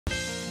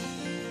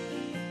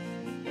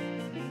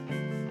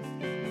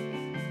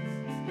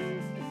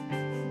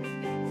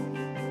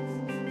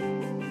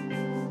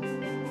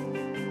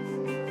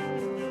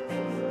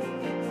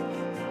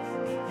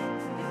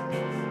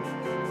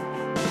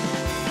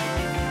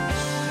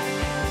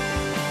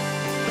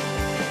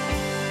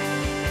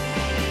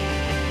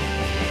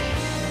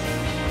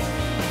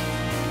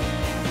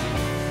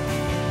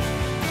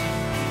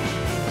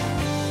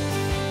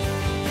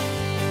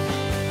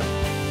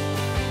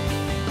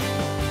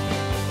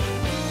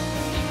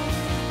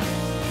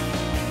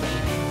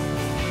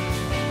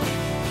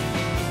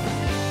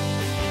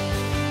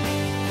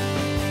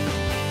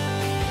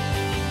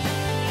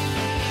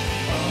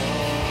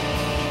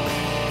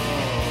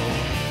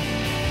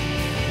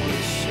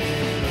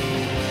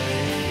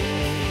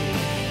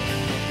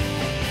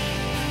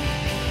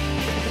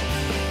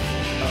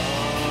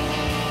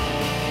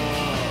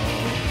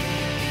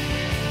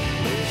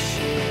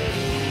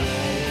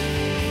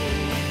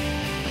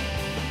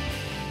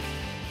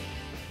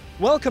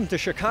Welcome to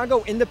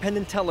Chicago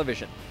Independent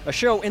Television, a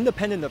show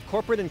independent of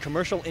corporate and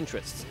commercial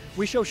interests.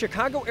 We show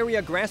Chicago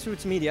area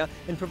grassroots media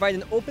and provide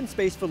an open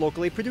space for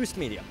locally produced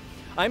media.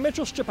 I'm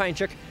Mitchell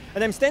Szczepańczyk,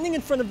 and I'm standing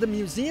in front of the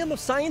Museum of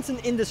Science and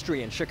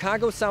Industry in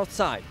Chicago's South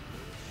Side.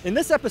 In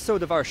this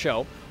episode of our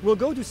show, we'll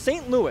go to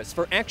St. Louis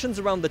for actions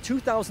around the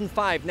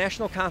 2005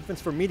 National Conference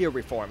for Media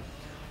Reform.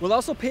 We'll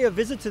also pay a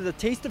visit to the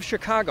Taste of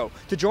Chicago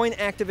to join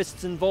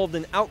activists involved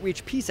in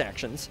outreach peace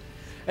actions.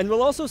 And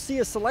we'll also see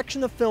a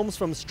selection of films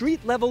from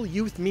Street Level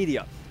Youth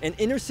Media, an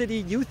inner-city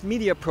youth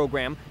media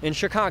program in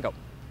Chicago.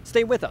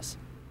 Stay with us.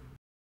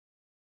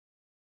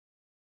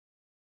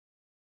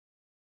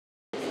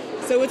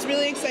 So what's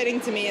really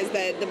exciting to me is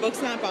that the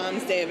Books Not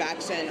Bombs Day of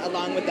Action,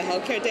 along with the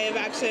Healthcare Day of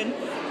Action,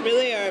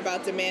 really are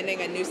about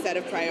demanding a new set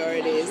of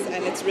priorities,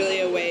 and it's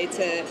really a way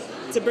to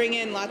bring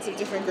in lots of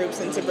different groups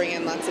and to bring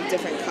in lots of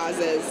different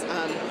causes,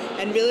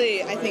 and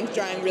really, I think,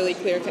 drawing really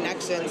clear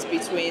connections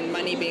between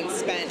money being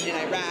spent in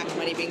Iraq,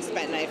 money being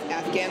spent in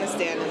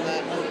Afghanistan, and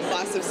the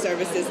loss of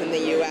services in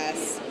the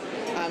U.S.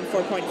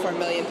 4.4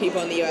 million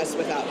people in the U.S.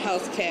 without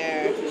health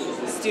care.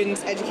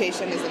 Students'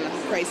 education is in a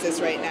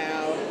crisis right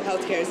now.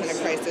 Healthcare is in a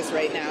crisis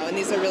right now, and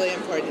these are really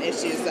important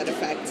issues that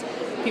affect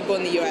people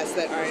in the U.S.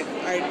 that aren't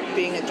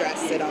being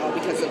addressed at all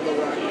because of the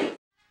war.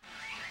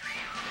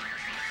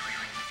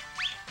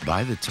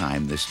 By the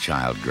time this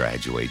child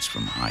graduates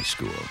from high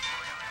school,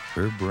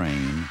 her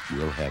brain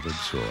will have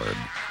absorbed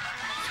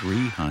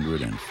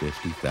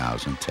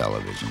 350,000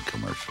 television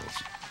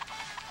commercials,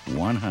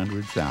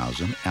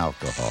 100,000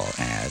 alcohol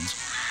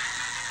ads,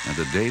 and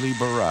a daily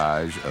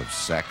barrage of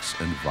sex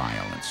and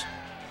violence.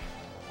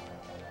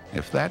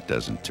 If that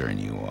doesn't turn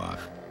you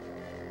off,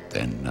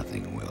 then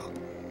nothing will.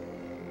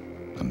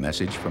 A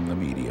message from the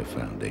Media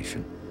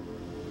Foundation.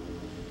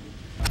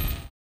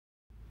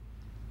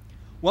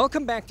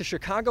 Welcome back to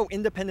Chicago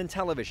Independent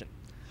Television.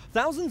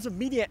 Thousands of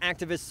media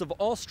activists of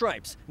all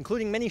stripes,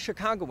 including many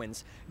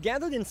Chicagoans,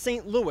 gathered in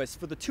St. Louis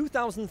for the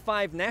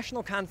 2005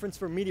 National Conference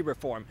for Media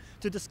Reform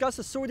to discuss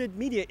assorted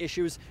media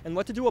issues and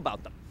what to do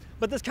about them.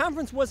 But this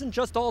conference wasn't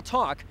just all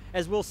talk,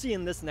 as we'll see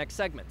in this next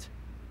segment.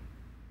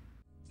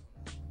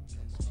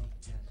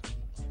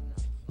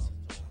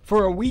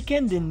 For a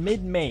weekend in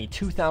mid-May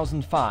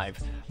 2005,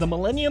 the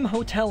Millennium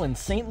Hotel in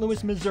St.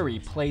 Louis, Missouri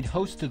played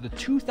host to the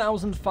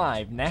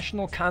 2005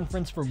 National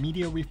Conference for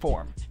Media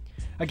Reform,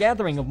 a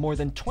gathering of more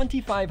than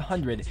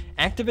 2,500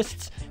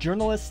 activists,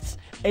 journalists,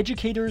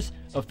 educators,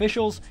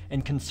 officials,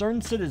 and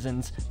concerned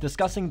citizens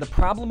discussing the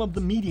problem of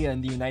the media in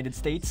the United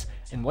States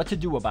and what to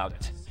do about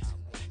it.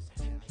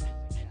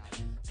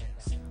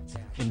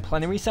 In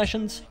plenary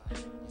sessions,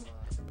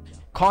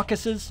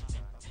 caucuses,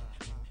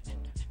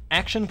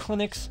 action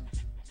clinics,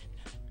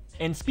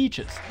 and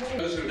speeches.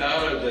 Those who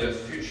doubted the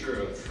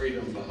future of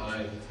freedom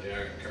behind the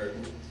Iron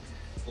Curtain,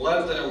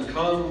 let them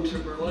come to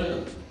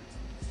Berlin.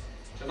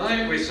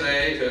 Tonight we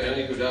say to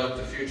any who doubt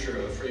the future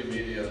of free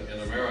media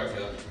in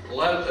America,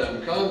 let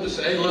them come to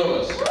St.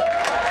 Louis.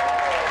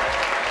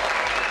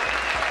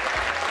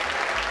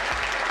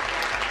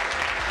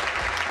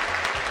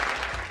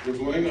 We're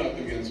going up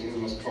against one of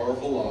the most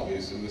powerful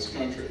lobbies in this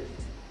country.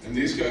 And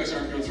these guys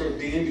aren't going to throw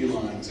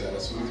dandelions at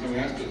us when we come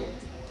after them.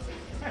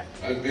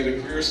 I've made a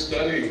career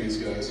studying these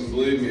guys, and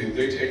believe me,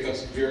 they take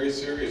us very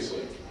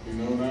seriously. We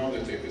know now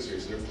they take us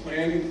seriously. They're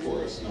planning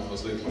for us now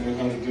as they plan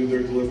how to do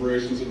their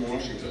deliberations in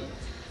Washington.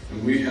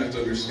 And we have to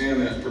understand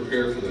that and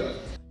prepare for that.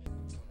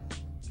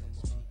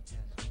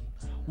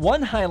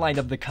 One highlight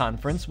of the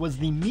conference was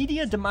the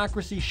Media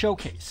Democracy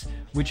Showcase,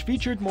 which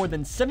featured more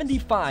than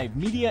 75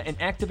 media and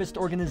activist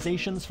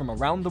organizations from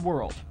around the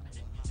world.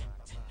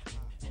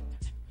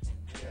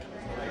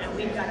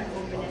 We've got to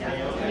open it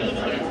up.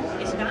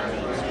 Media is not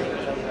mainstream.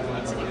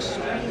 It's an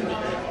extreme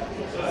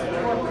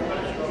corporate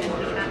media, and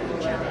we have to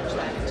challenge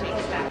that and take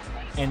it back.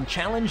 And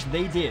challenge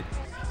they did.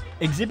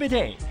 Exhibit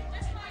A.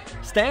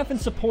 Staff and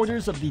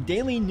supporters of the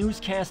daily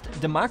newscast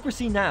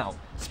Democracy Now!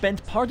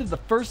 Spent part of the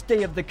first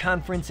day of the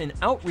conference in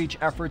outreach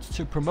efforts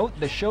to promote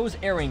the show's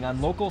airing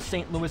on local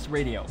St. Louis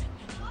radio.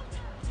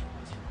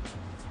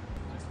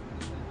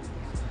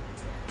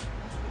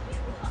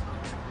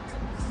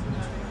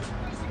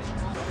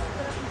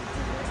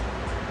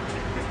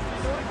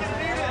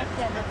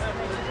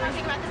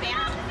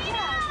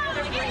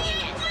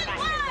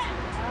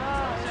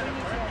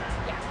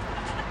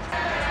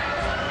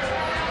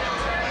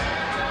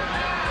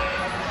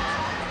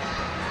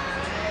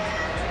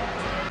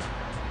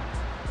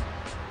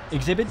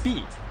 Exhibit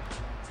B.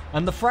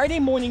 On the Friday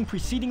morning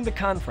preceding the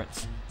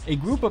conference, a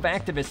group of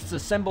activists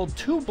assembled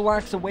 2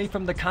 blocks away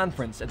from the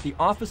conference at the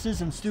offices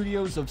and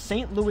studios of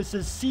St.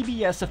 Louis's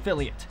CBS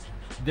affiliate.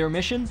 Their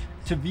mission?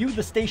 To view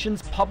the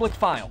station's public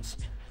files,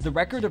 the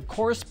record of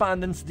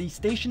correspondence the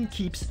station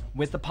keeps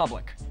with the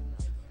public.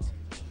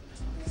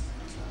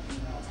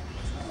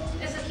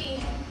 There's a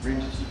key.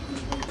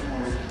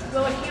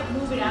 Well, I can't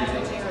move it out of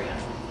its area. I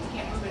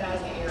can't move it out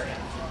of the area.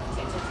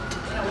 You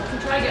know, we can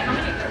try to get how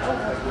many there. Oh,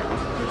 that would really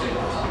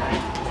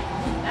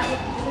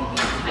be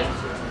tight.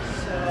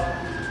 So.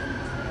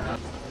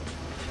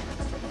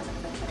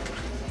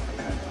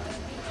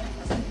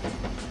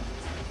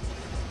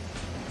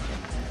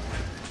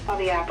 Call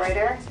the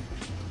operator.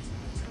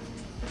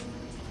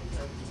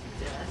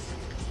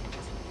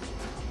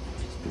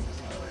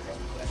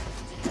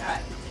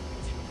 Alright.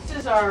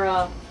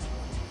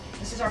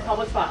 This is our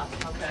public file,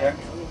 okay? Okay.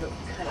 We'll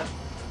kind of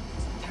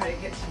try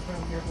to get some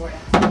room here for you.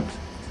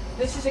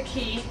 This is a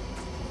key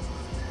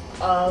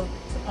of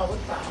the public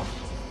file.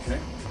 Okay.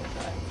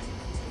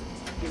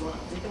 Do you want,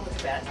 we can look at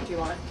that, do you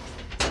want?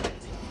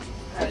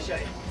 I'll show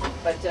you.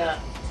 But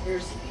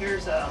here's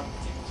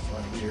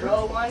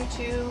row 1,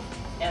 2,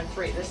 and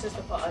 3. This is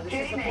the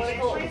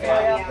political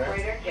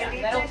area. Yeah,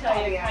 and that'll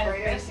tell you kind of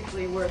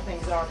basically where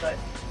things are. But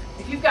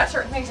if you've got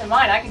certain things in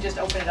mind, I can just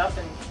open it up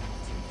and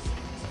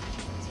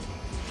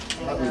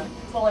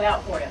pull it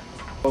out for you.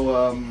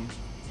 So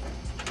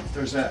if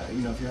there's a, you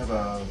know, if you have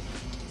a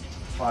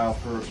file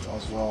for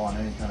as well on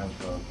any kind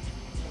of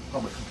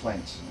public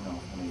complaints, you know,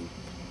 any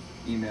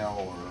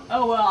email or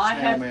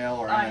mail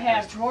or I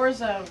have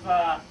drawers of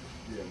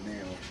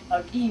email.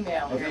 Of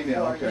email, okay.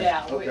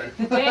 Yeah. Okay.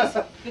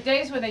 The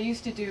days when they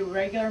used to do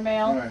regular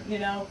mail, right. you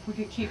know, we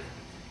could keep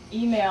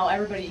email.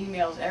 Everybody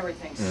emails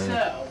everything.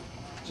 So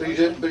you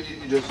did, but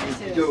you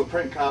do a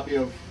print copy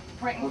of.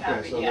 Print and okay,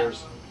 copy. so Yeah.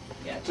 there's.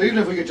 Yeah. So even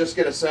if we could just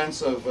get a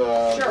sense of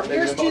Sure. maybe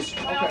Here's the most.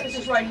 my office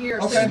is right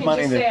here, so Okay. you can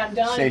Money just say that I'm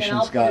done, and then station's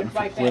I'll put gotten it for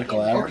right political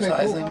back in.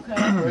 advertising. Okay,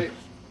 Okay. great.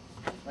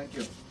 Thank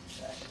you.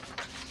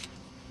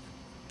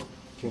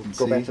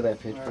 Go back to that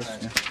page, All please.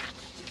 right. Yeah.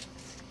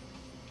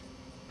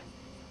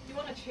 Do you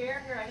want a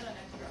chair? Here, I got an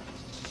extra.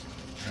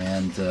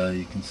 And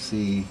you can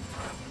see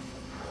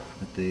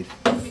that they've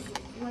You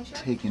want a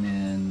chair? taken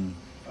in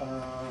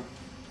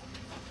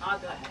I'll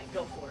go ahead.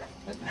 Go for it.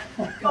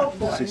 Go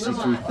for it.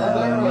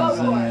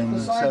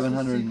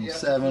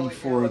 $63,707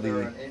 for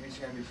the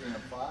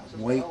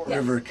White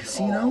River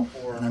Casino.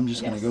 And I'm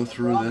just going to go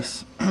through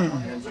this.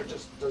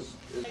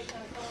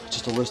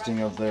 Just a listing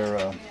of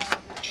their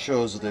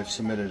shows that they've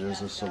submitted.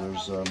 So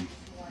there's the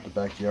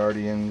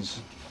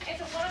Backyardians,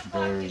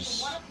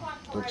 there's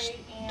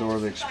Dora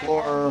the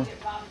Explorer,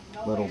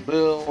 Little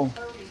Bill,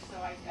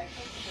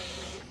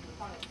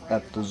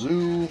 At the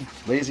Zoo,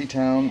 Lazy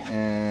Town,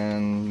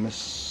 and Miss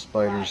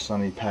Spider's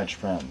Sunny Patch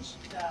Friends.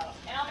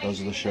 Those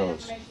are the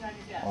shows,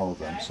 all of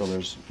them. So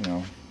there's, you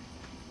know,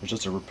 there's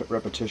just a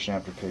repetition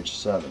after page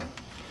 7.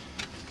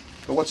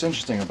 But what's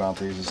interesting about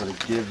these is that it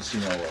gives,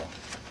 you know,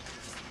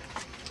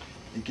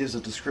 it gives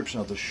a description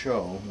of the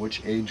show,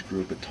 which age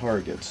group it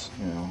targets,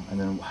 you know, and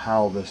then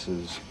how this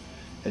is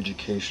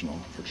educational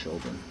for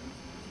children.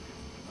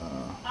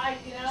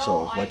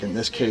 So, like in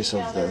this case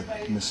of the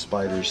Miss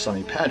Spider's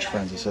Sunny Patch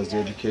Friends, it says the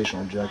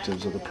educational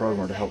objectives of the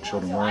program are to help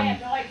children learn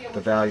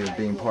the value of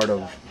being part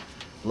of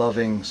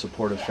loving,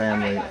 supportive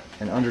family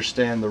and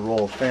understand the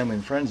role of family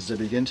and friends as they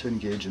begin to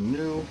engage in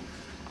new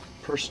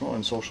personal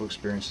and social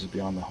experiences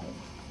beyond the home.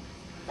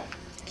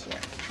 So,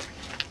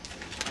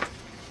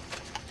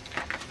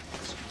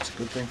 it's a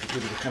good thing for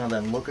people to kind of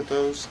then look at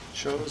those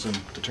shows and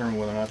determine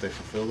whether or not they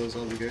fulfill those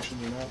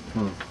obligations or not.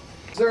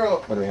 Is there a, I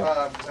know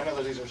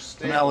that these are I'm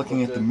stapled, now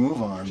looking at the but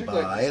MoveOn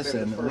particularly buys,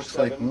 the and it first looks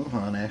like 7,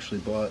 MoveOn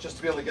actually bought just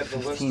to be able to get the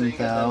listing and then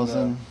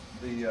 15,000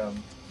 the you know,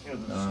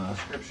 the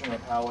description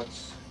of how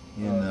it's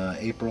in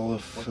April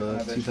of what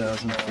kind of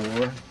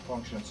 2004.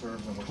 function it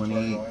serves and which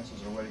 28,550 is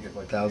there a way to get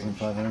like in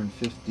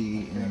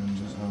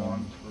just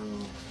 1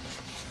 through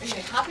Are you a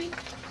copy?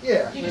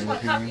 yeah You just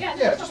want a copy? Yeah,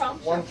 yeah no just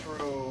problem. 1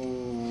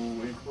 through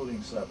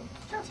including 7.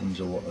 in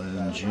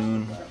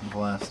June of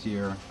last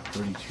year.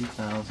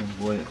 32,000.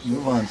 Boy,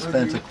 MoveOn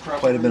spent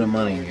quite a bit of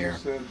money here.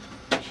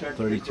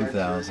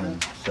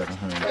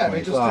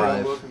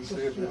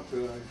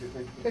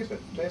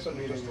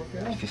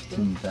 32,725.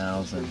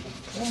 15,000.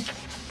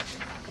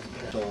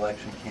 The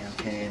election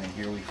campaign, and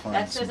here we find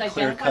That some says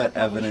clear-cut identify the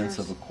evidence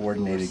of a publishers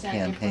coordinated who sent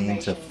campaign to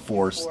information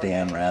force for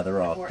Dan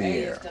Rather off For the A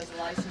is, air. does the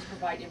license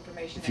provide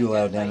information If you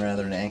allow Dan identifying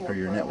Rather to each anchor core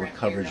your network program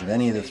coverage for of your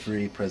any of the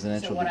organization? 3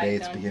 presidential So what I've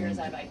debates done here beginning is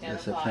I've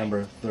identified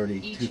September 30,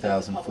 each of the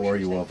 2004,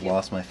 you will have publishers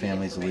lost that my give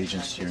family's information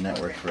allegiance to your on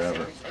network program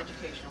forever. series,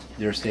 educational.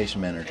 Dear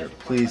station manager,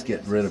 please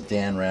get rid of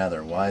Dan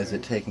Rather. Why is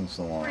it taking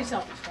so long? Pretty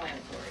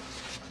self-explanatory.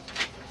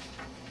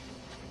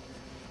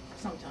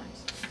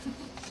 Sometimes.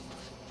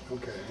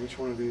 Okay, which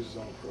one of these is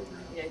on the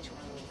program? Yeah, each one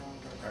of those are on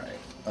program.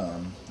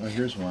 Alright, well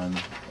here's one.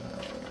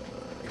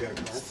 You got a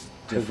card?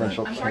 Different.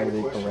 I'm sorry?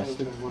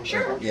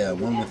 Sure. Yeah,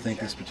 one would think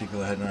this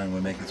particular headline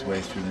would make its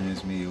way through the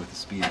news media with the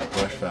speed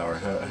of rush hour.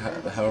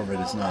 However, it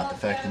is not. The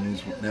fact the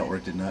news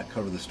network did not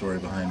cover the story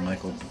behind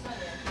Michael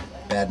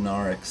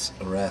Badnarek's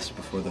arrest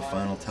before the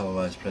final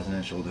televised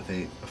presidential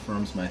debate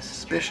affirms my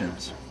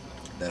suspicions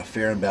that a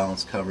fair and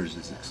balanced coverage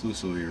is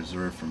exclusively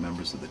reserved for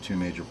members of the 2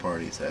 major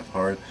parties. I've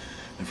heard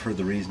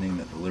the reasoning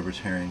that the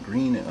Libertarian,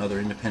 Green, and other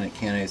independent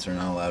candidates are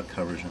not allowed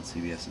coverage on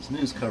CBS's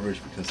news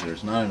coverage because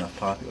there's not enough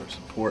popular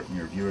support in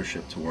your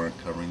viewership to warrant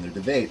covering their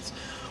debates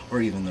or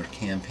even their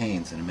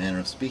campaigns. In a manner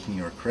of speaking,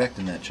 you are correct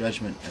in that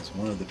judgment. As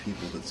one of the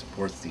people that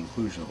supports the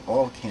inclusion of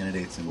all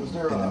candidates in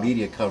the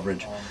media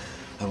coverage,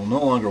 I will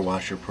no longer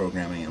watch your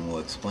programming and will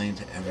explain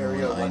to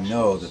everyone I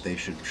know that they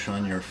should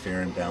shun your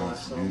fair and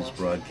balanced news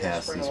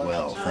broadcasts as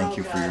well. Thank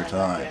you for your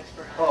time.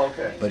 Oh,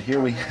 okay. But here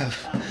we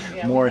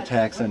have more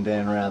attacks on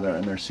Dan Rather,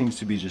 and there seems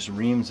to be just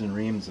reams and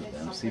reams of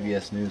them.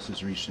 CBS News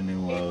has reached a new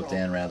low.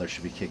 Dan Rather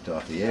should be kicked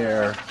off the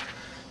air.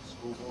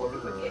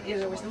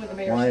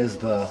 Why is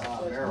the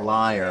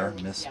liar,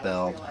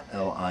 misspelled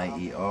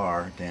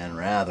L-I-E-R, Dan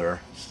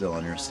Rather, still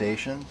on your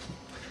station?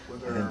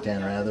 I think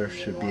Dan Rather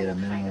should be at a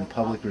minimum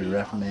publicly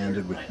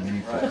reprimanded with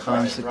meaningful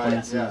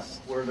consequences.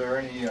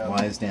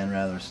 Why is Dan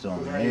Rather still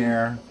on the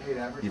air?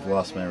 You've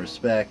lost my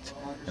respect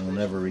and will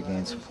never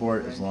regain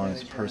support as long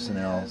as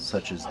personnel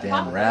such as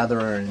Dan Rather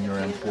are in your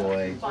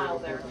employ. I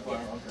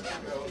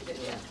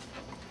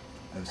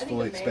was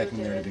fully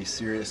expecting there to be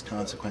serious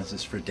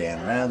consequences for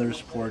Dan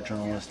Rather's poor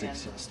journalistic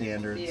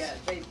standards.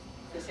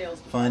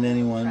 Find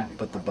anyone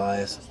but the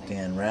biased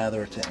Dan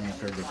Rather to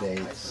anchor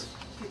debates.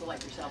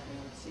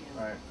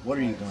 What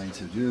are you going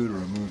to do to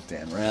remove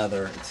Dan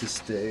Rather? It's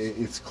just,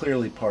 it's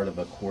clearly part of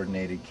a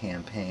coordinated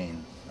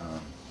campaign.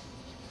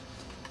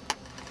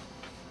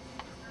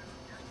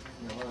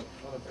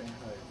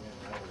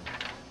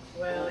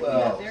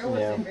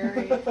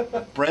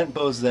 Brent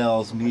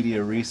Bozell's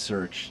Media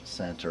Research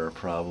Center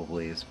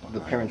probably is behind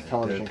The Parents it.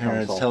 Television The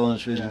Parents Council.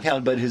 Television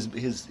Council, but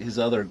his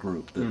other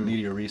group, the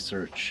Media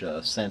Research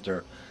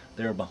Center,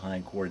 they're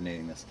behind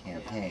coordinating this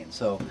campaign.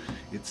 So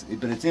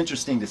but it's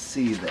interesting to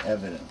see the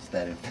evidence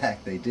that in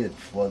fact they did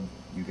flood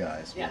you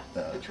guys with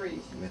the trees.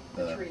 With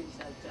the trees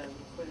that we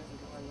put in the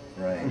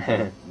doorway.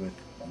 right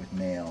with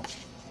mail.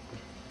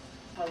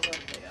 Oh, lovely,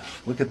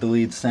 Look at the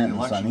lead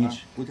sentence on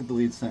each. Look at the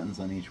lead sentence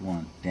on each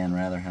one. Dan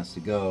Rather has to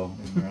go.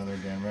 Dan Rather,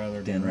 Dan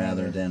Rather, Dan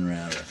Rather, Dan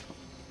Rather.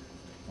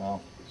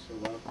 Well, so a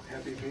lot of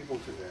happy people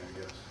today, I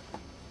guess.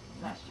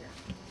 last year.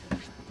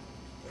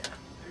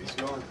 He's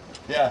gone.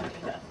 Yeah.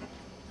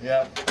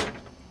 Yeah.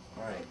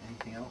 All right.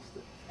 Anything else?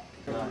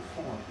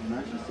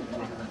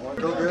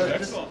 Go good.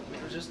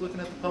 We're just looking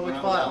at the public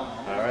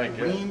file. All right,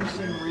 good. Reams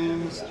and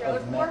reams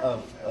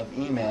of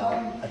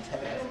email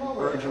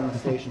urging the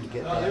station to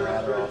get Dan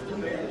Rather off the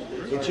air.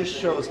 It just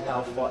shows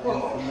how far. It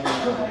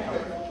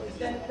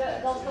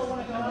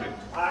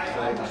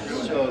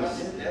just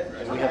shows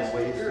we have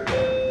ways to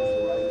go.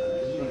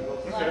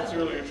 That's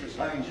really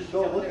interesting. I mean, just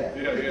go look at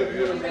it. Yeah.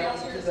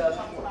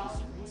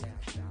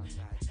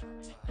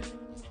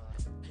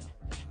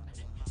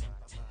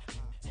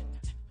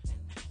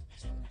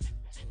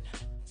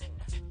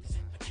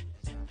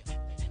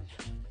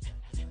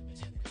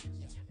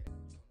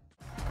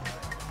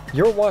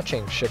 You're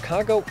watching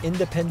Chicago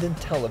Independent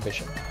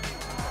Television.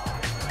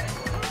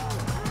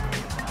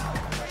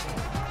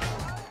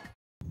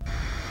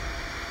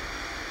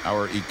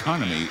 Our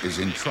economy is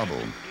in trouble.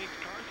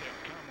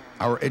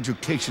 Our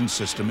education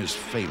system is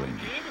failing.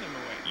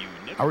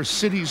 Our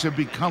cities have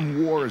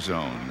become war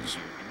zones.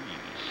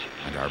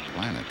 And our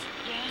planet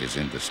is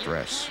in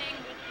distress.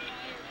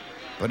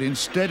 But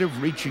instead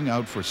of reaching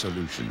out for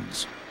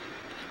solutions,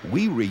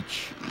 we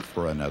reach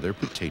for another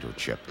potato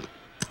chip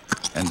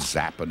and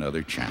zap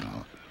another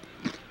channel.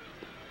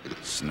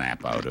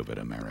 Snap out of it,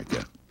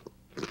 America.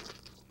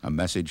 A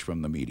message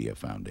from the Media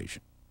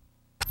Foundation.